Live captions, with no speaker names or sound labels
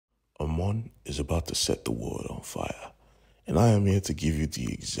Amon is about to set the world on fire, and I am here to give you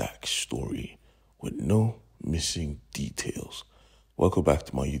the exact story with no missing details. Welcome back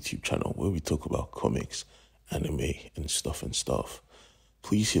to my YouTube channel where we talk about comics, anime, and stuff.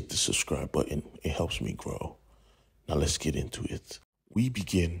 Please hit the subscribe button, it helps me grow. Now let's get into it. We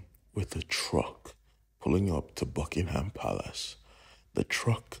begin with a truck pulling up to Buckingham Palace. The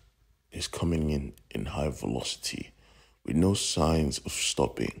truck is coming in high velocity with no signs of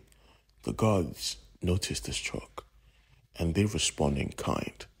stopping. The guards notice this truck and they respond in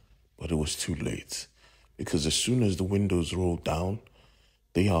kind, but it was too late because as soon as the windows roll down,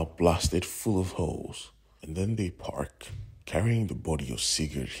 they are blasted full of holes, and then they park, carrying the body of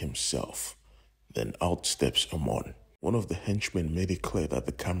Sigurd himself. Then out steps Amon. One of the henchmen made it clear that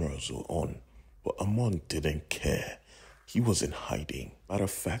the cameras were on, but Amon didn't care. He was in hiding. Matter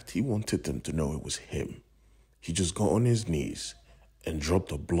of fact, he wanted them to know it was him. He just got on his knees and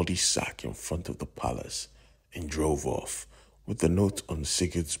dropped a bloody sack in front of the palace and drove off with the note on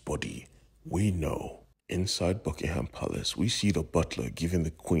Sigurd's body, "We know." Inside Buckingham Palace, we see the butler giving the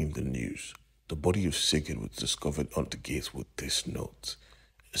queen the news. The body of Sigurd was discovered on the gate with this note.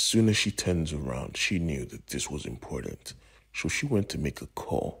 As soon as she turns around, she knew that this was important. So she went to make a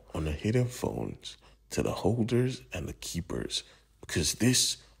call on the hidden phones to the holders and the keepers, because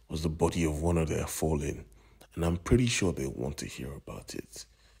this was the body of one of their fallen, and I'm pretty sure they want to hear about it.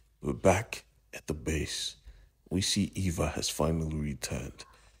 But back at the base, we see Eva has finally returned,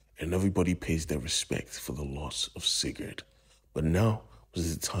 and everybody pays their respect for the loss of Sigurd. But now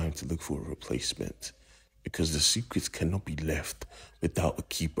was the time to look for a replacement, because the secrets cannot be left without a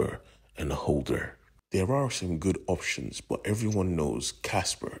keeper and a holder. There are some good options, but everyone knows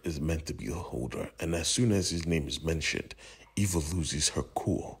Casper is meant to be the holder, and as soon as his name is mentioned, Eva loses her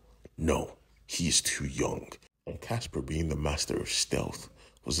cool. No, he is too young. And Casper, being the master of stealth,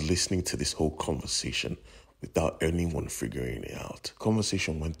 was listening to this whole conversation without anyone figuring it out.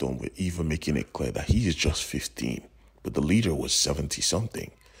 Conversation went on with Eva making it clear that he is just 15, but the leader was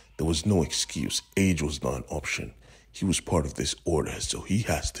 70-something. There was no excuse. Age was not an option. He was part of this order, so he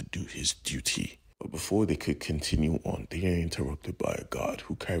has to do his duty. But before they could continue on, they are interrupted by a guard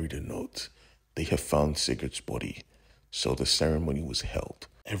who carried a note. They have found Sigurd's body, so the ceremony was held.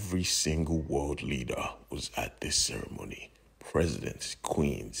 Every single world leader was at this ceremony. Presidents,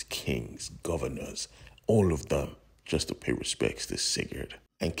 queens, kings, governors, all of them, just to pay respects to Sigurd.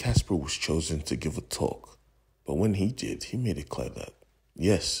 And Casper was chosen to give a talk. But when he did, he made it clear that,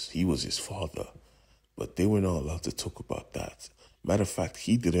 yes, he was his father, but they were not allowed to talk about that. Matter of fact,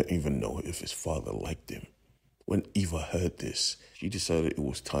 he didn't even know if his father liked him. When Eva heard this, she decided it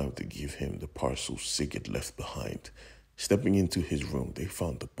was time to give him the parcel Sigurd left behind. Stepping into his room, they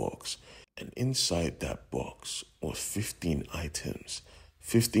found the box, and inside that box was 15 items.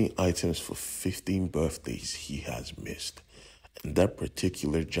 15 items for 15 birthdays he has missed. And that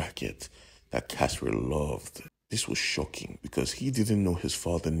particular jacket that Casper loved. This was shocking because he didn't know his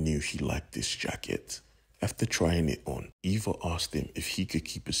father knew he liked this jacket. After trying it on, Eva asked him if he could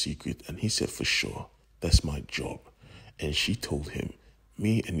keep a secret, and he said, "For sure, that's my job." And she told him,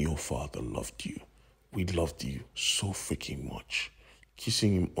 "Me and your father loved you. We loved you so freaking much,"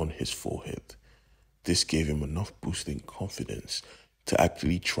 kissing him on his forehead. This gave him enough boosting confidence to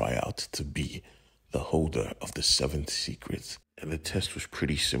actually try out to be the holder of the 7th secret. And the test was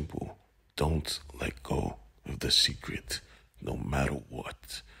pretty simple. Don't let go of the secret, no matter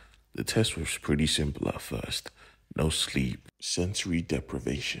what. The test was pretty simple at first. No sleep, sensory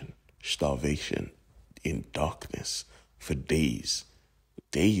deprivation, starvation, in darkness for days.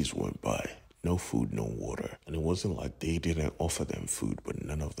 Days went by, no food, no water. And it wasn't like they didn't offer them food, but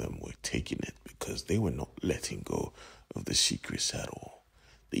none of them were taking it because they were not letting go of the secrets at all.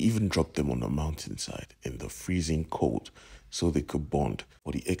 They even dropped them on a mountainside in the freezing cold so they could bond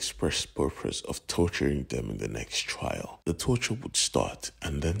for the express purpose of torturing them in the next trial. The torture would start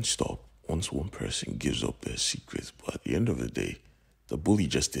and then stop once one person gives up their secrets, but at the end of the day, the bully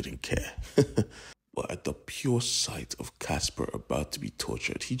just didn't care. But at the pure sight of Casper about to be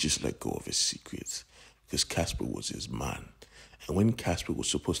tortured, he just let go of his secrets because Casper was his man. And when Casper was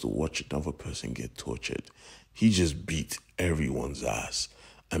supposed to watch another person get tortured, he just beat everyone's ass.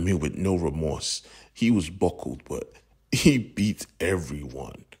 I mean, with no remorse. He was buckled, but he beat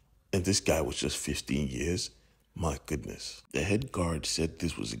everyone. And this guy was just 15 years. My goodness. The head guard said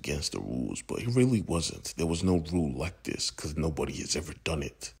this was against the rules, but it really wasn't. There was no rule like this because nobody has ever done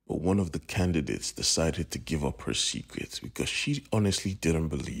it. But one of the candidates decided to give up her secrets because she honestly didn't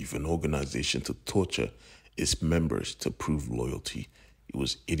believe an organization to torture its members to prove loyalty. It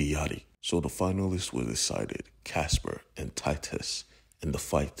was idiotic. So the finalists were decided, Casper and Titus, and the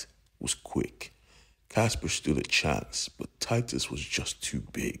fight was quick. Casper stood a chance, but Titus was just too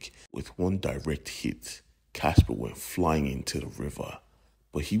big. With one direct hit, Casper went flying into the river,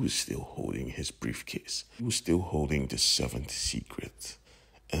 but he was still holding his briefcase. He was still holding the seventh secret.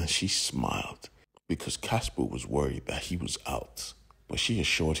 And she smiled, because Casper was worried that he was out, but she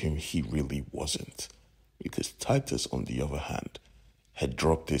assured him he really wasn't, because Titus, on the other hand, had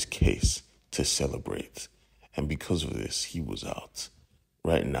dropped his case to celebrate, and because of this, he was out.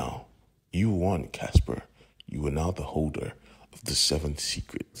 Right now, you won, Casper. You are now the holder of the seventh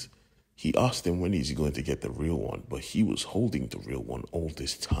secret. He asked him when he's going to get the real one, but he was holding the real one all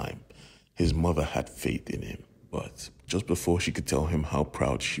this time. His mother had faith in him, but just before she could tell him how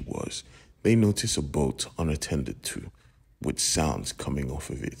proud she was, they noticed a boat unattended to, with sounds coming off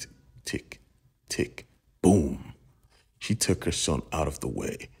of it. Tick, tick, boom. She took her son out of the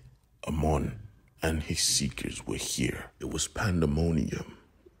way. Amon and his seekers were here. It was pandemonium.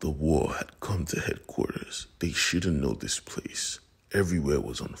 The war had come to headquarters. They shouldn't know this place. Everywhere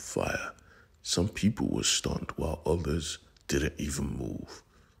was on fire. Some people were stunned while others didn't even move.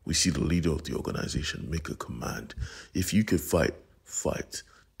 We see the leader of the organization make a command. If you can fight, fight.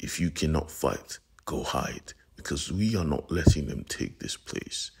 If you cannot fight, go hide, because we are not letting them take this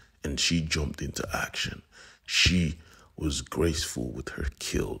place. And she jumped into action. She was graceful with her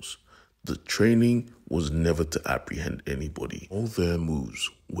kills. The training was never to apprehend anybody. All their moves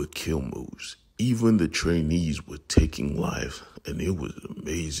were kill moves. Even the trainees were taking lives, and it was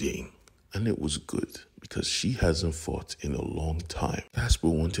amazing. And it was good, because she hasn't fought in a long time. Casper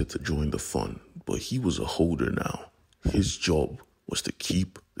wanted to join the fun, but he was a holder now. His job was to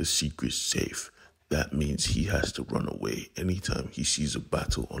keep the secret safe. That means he has to run away anytime he sees a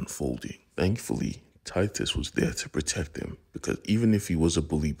battle unfolding. Thankfully, Titus was there to protect him, because even if he was a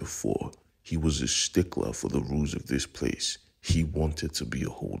bully before, he was a stickler for the rules of this place. He wanted to be a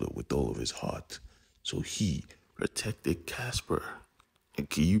holder with all of his heart. So he protected Casper. And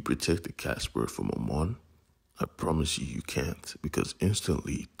can you protect the Casper from Amon? I promise you can't, because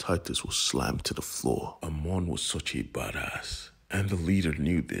instantly Titus was slammed to the floor. Amon was such a badass. And the leader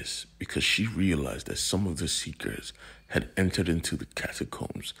knew this, because she realized that some of the seekers had entered into the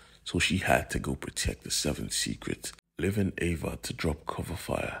catacombs, so she had to go protect the seventh secret, leaving Ava to drop cover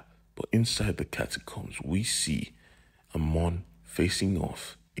fire. But inside the catacombs, we see Amon facing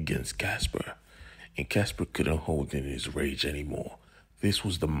off against Casper, and Casper couldn't hold in his rage anymore. This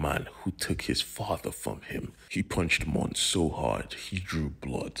was the man who took his father from him. He punched Amon so hard, he drew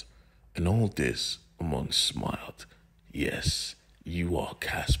blood. And all this, Amon smiled. Yes, you are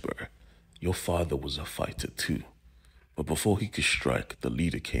Casper. Your father was a fighter too. But before he could strike, the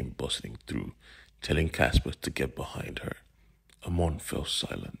leader came busting through, telling Casper to get behind her. Amon fell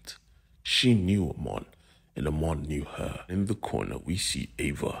silent. She knew Amon, and Amon knew her. In the corner, we see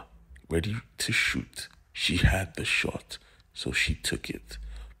Ava, ready to shoot. She had the shot, so she took it.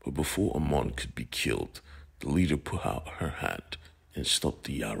 But before Amon could be killed, the leader put out her hand and stopped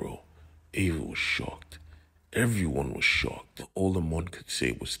the arrow. Ava was shocked. Everyone was shocked. But all Amon could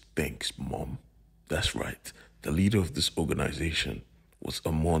say was, "Thanks, Mom." That's right. The leader of this organization was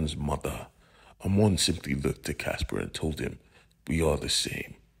Amon's mother. Amon simply looked at Casper and told him, "We are the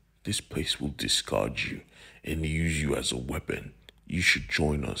same. This place will discard you and use you as a weapon. You should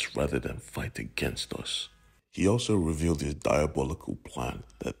join us rather than fight against us." He also revealed his diabolical plan,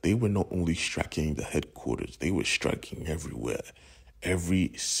 that they were not only striking the headquarters, they were striking everywhere.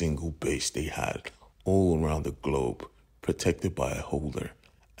 Every single base they had all around the globe, protected by a holder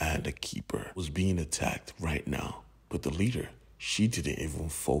and a keeper, was being attacked right now. But the leader, she didn't even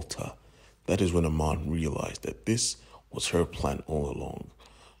falter. That is when Amon realized that this was her plan all along.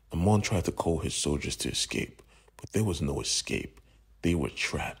 Amon tried to call his soldiers to escape, but there was no escape. They were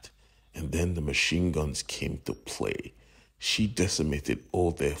trapped. And then the machine guns came to play. She decimated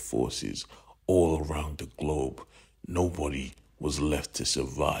all their forces all around the globe. Nobody was left to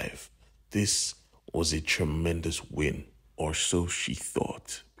survive. This was a tremendous win, or so she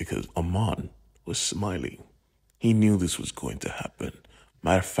thought, because Amon was smiling. He knew this was going to happen.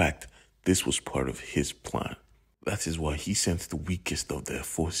 Matter of fact, this was part of his plan. That is why he sent the weakest of their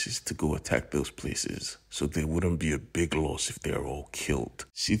forces to go attack those places, so there wouldn't be a big loss if they are all killed.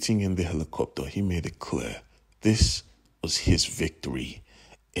 Sitting in the helicopter, he made it clear this was his victory,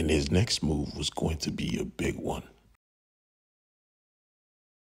 and his next move was going to be a big one.